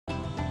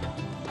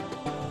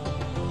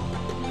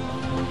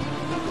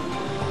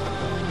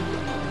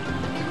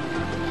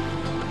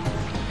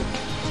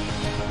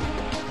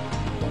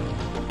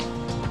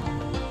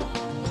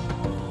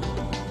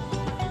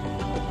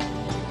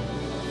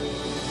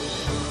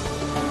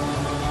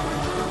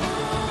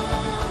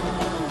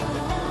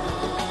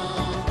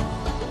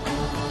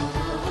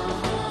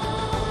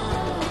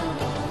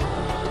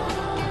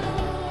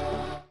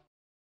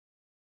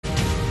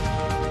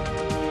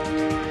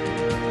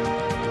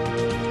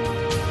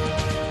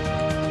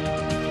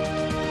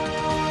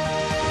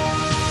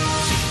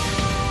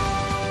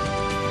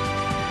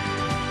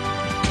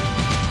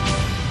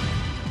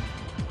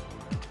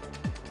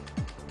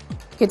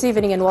Good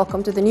evening and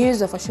welcome to the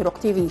news of Ashorooq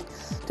TV.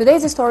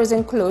 Today's stories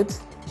include: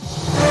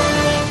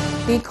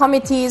 the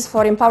committees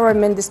for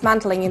empowerment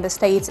dismantling in the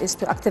states is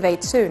to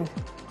activate soon.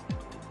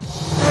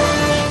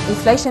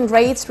 Inflation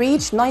rates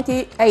reached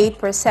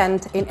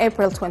 98% in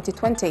April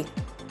 2020.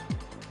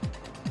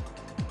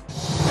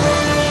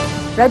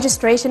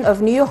 Registration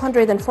of new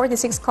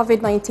 146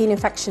 COVID-19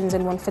 infections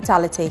and one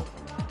fatality.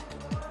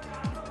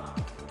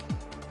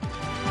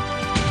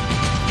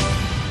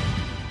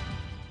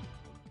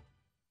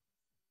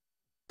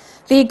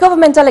 The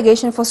government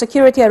delegation for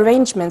security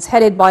arrangements,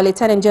 headed by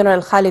Lieutenant General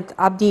Khalid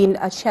Abdin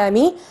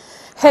Ashami,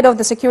 head of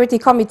the Security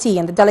Committee,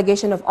 and the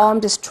delegation of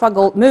armed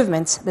struggle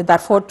movements, the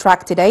Darfur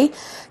track today,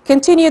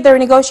 continued their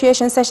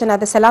negotiation session at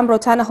the Salam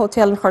Rotana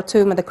Hotel in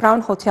Khartoum and the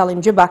Crown Hotel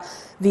in Juba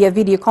via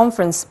video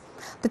conference.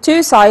 The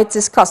two sides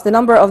discussed the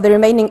number of the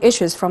remaining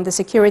issues from the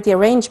security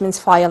arrangements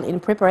file in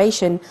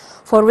preparation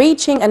for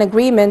reaching an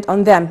agreement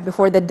on them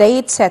before the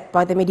date set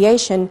by the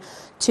mediation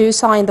to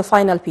sign the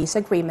final peace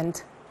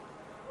agreement.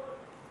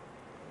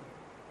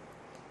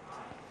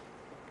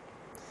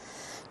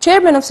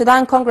 Chairman of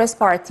Sudan Congress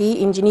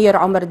Party, Engineer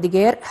Omar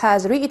Diger,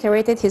 has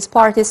reiterated his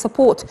party's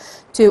support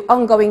to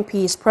ongoing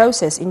peace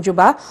process in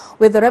Juba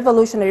with the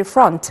Revolutionary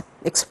Front,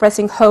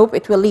 expressing hope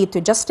it will lead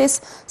to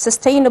justice,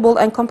 sustainable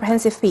and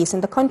comprehensive peace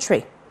in the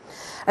country.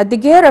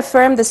 Diger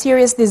affirmed the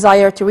serious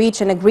desire to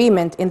reach an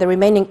agreement in the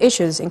remaining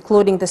issues,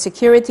 including the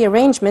security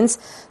arrangements,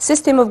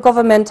 system of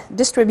government,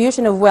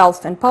 distribution of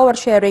wealth and power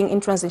sharing in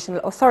transitional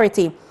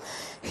authority.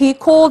 He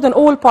called on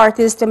all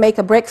parties to make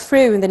a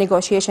breakthrough in the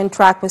negotiation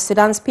track with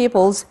Sudan's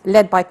peoples,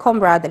 led by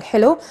Comrade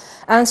Al-Hilo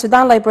and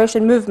Sudan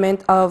Liberation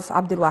Movement of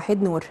Abdul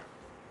Wahid Noor.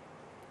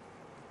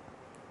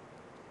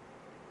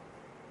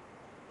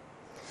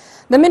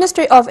 The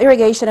Ministry of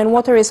Irrigation and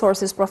Water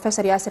Resources,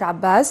 Professor Yasser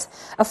Abbas,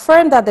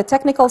 affirmed that the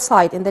technical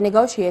side in the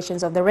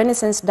negotiations of the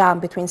Renaissance Dam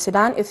between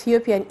Sudan,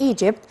 Ethiopia and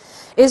Egypt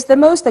is the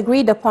most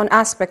agreed upon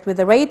aspect, with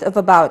a rate of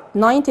about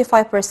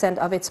 95%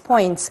 of its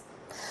points.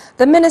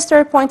 The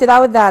minister pointed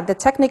out that the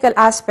technical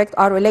aspects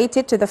are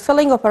related to the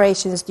filling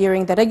operations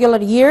during the regular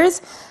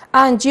years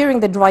and during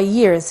the dry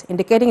years,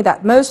 indicating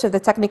that most of the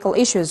technical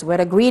issues were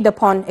agreed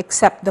upon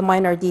except the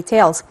minor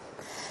details.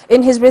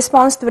 In his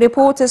response to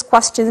reporters'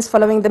 questions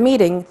following the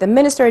meeting, the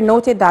minister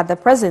noted that the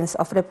presence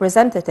of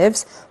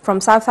representatives from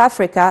South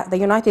Africa, the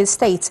United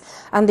States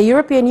and the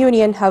European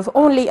Union have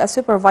only a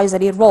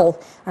supervisory role,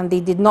 and they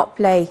did not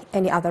play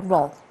any other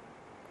role.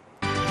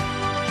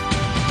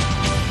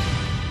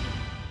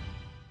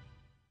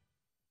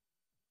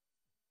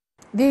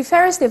 The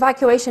first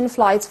evacuation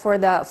flights for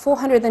the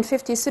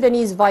 450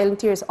 Sudanese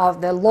volunteers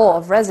of the Law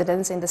of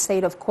Residence in the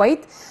state of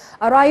Kuwait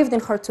arrived in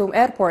Khartoum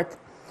Airport.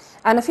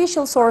 An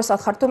official source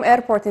at Khartoum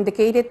Airport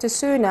indicated to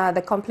SUNA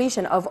the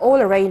completion of all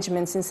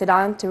arrangements in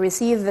Sudan to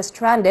receive the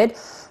stranded,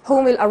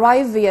 whom will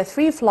arrive via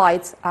 3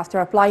 flights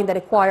after applying the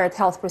required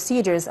health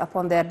procedures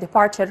upon their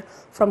departure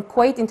from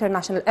Kuwait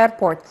International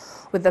Airport,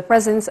 with the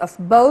presence of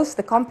both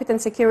the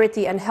competent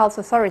security and health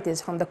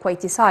authorities from the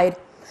Kuwaiti side.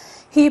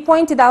 He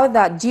pointed out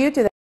that due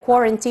to the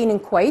quarantine in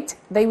Kuwait,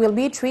 they will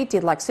be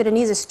treated like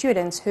Sudanese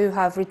students who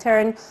have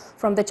returned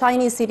from the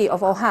Chinese city of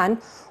Wuhan,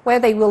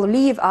 where they will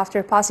leave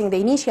after passing the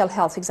initial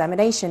health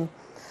examination.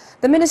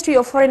 The Ministry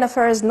of Foreign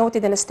Affairs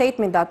noted in a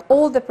statement that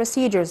all the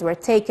procedures were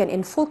taken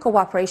in full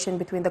cooperation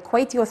between the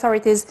Kuwaiti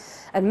authorities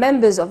and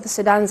members of the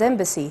Sudan's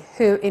embassy,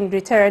 who in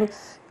return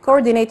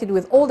coordinated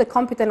with all the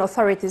competent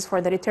authorities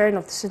for the return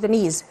of the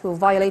Sudanese who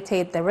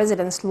violated the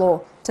residence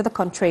law to the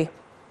country.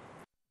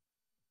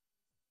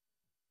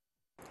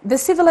 The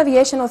Civil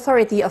Aviation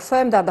Authority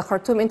affirmed that the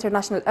Khartoum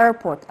International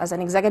Airport, as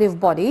an executive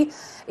body,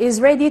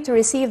 is ready to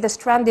receive the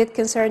stranded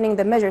concerning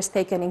the measures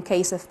taken in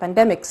case of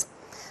pandemics.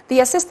 The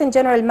Assistant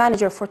General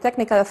Manager for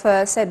Technical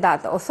Affairs said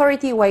that the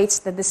authority waits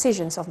the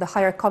decisions of the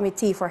Higher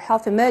Committee for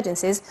Health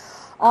Emergencies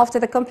after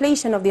the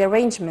completion of the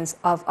arrangements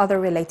of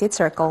other related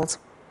circles.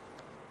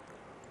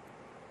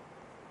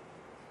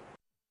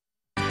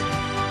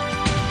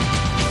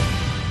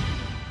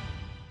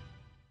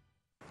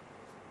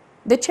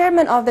 The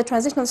chairman of the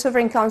Transitional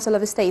Sovereign Council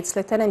of States,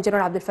 Lieutenant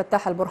General Abdel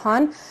Fattah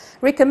al-Burhan,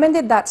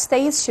 recommended that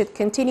states should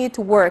continue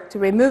to work to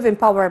remove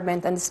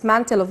empowerment and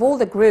dismantle of all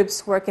the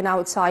groups working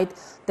outside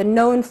the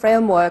known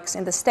frameworks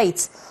in the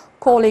states,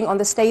 calling on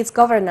the states'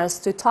 governors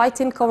to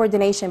tighten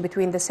coordination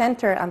between the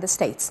center and the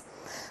states.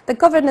 The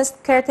governor's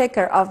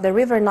caretaker of the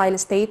River Nile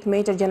State,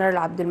 Major General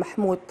Abdul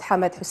Mahmoud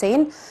Hamad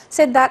Hussein,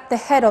 said that the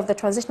head of the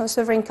Transitional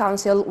Sovereign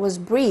Council was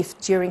briefed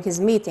during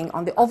his meeting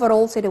on the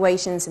overall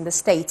situations in the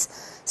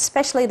states,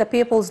 especially the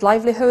people's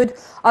livelihood,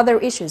 other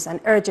issues and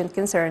urgent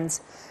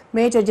concerns.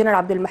 Major General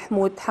Abdul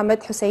Mahmoud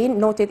Hamad Hussein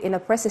noted in a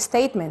press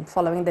statement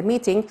following the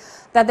meeting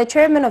that the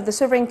chairman of the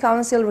Sovereign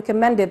Council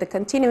recommended the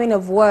continuing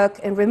of work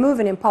in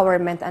removing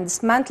empowerment and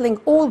dismantling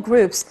all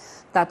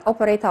groups that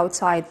operate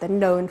outside the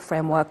known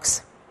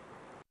frameworks.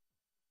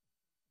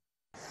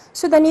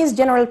 Sudanese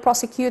General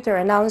Prosecutor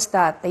announced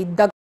that they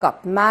dug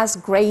up mass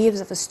graves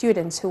of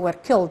students who were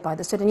killed by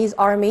the Sudanese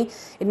army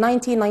in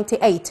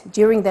 1998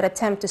 during their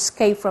attempt to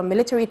escape from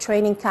military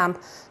training camp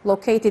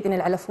located in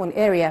Al Alafun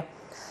area.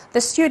 The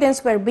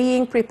students were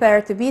being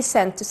prepared to be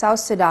sent to South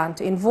Sudan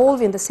to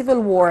involve in the civil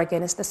war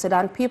against the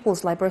Sudan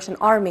People's Liberation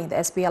Army, the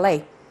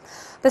SPLA.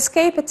 The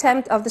escape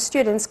attempt of the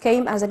students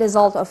came as a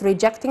result of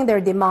rejecting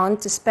their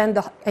demand to spend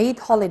the Eid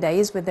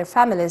holidays with their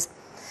families.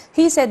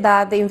 He said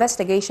that the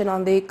investigation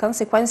on the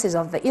consequences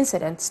of the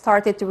incident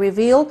started to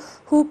reveal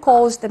who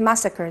caused the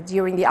massacre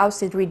during the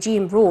ousted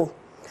regime rule.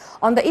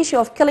 On the issue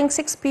of killing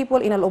 6 people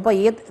in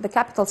Al-Ubaid, the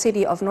capital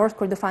city of North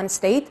Kordofan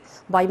state,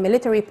 by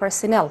military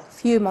personnel a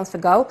few months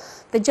ago,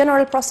 the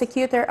general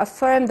prosecutor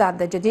affirmed that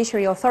the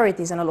judiciary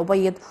authorities in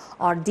Al-Ubaid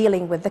are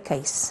dealing with the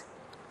case.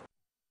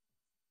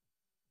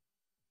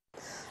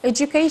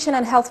 Education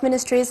and health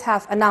ministries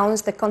have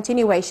announced the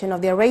continuation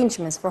of the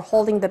arrangements for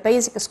holding the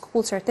basic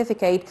school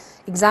certificate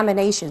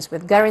examinations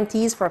with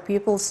guarantees for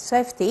pupils'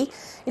 safety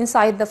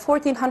inside the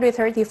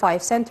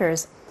 1,435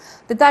 centers.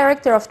 The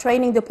Director of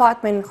Training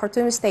Department in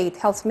Khartoum State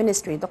Health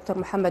Ministry, Dr.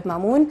 Mohammed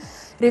Mamoun,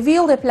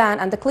 revealed the plan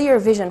and the clear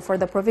vision for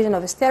the provision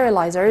of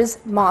sterilizers,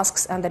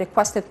 masks, and the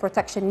requested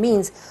protection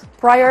means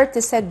prior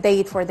to set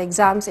date for the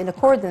exams in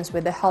accordance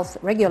with the health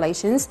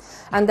regulations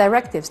and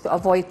directives to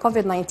avoid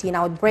COVID-19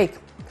 outbreak.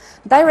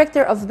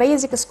 Director of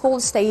Basic School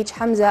Stage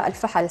Hamza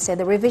Al-Fahal said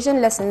the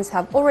revision lessons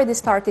have already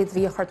started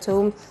via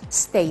Khartoum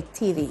State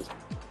TV.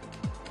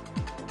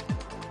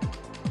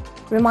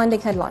 Reminding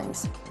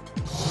headlines.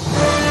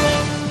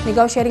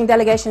 Negotiating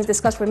delegations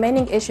discuss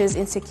remaining issues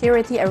in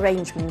security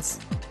arrangements.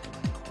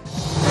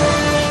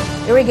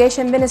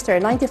 Irrigation Minister,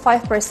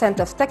 95%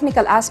 of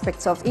technical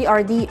aspects of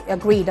ERD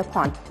agreed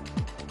upon.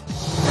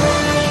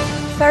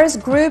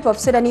 First group of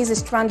Sudanese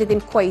stranded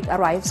in Kuwait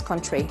arrives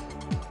country.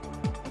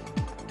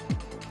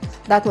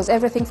 That was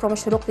everything from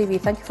Ashorooq TV.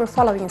 Thank you for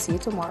following and see you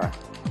tomorrow.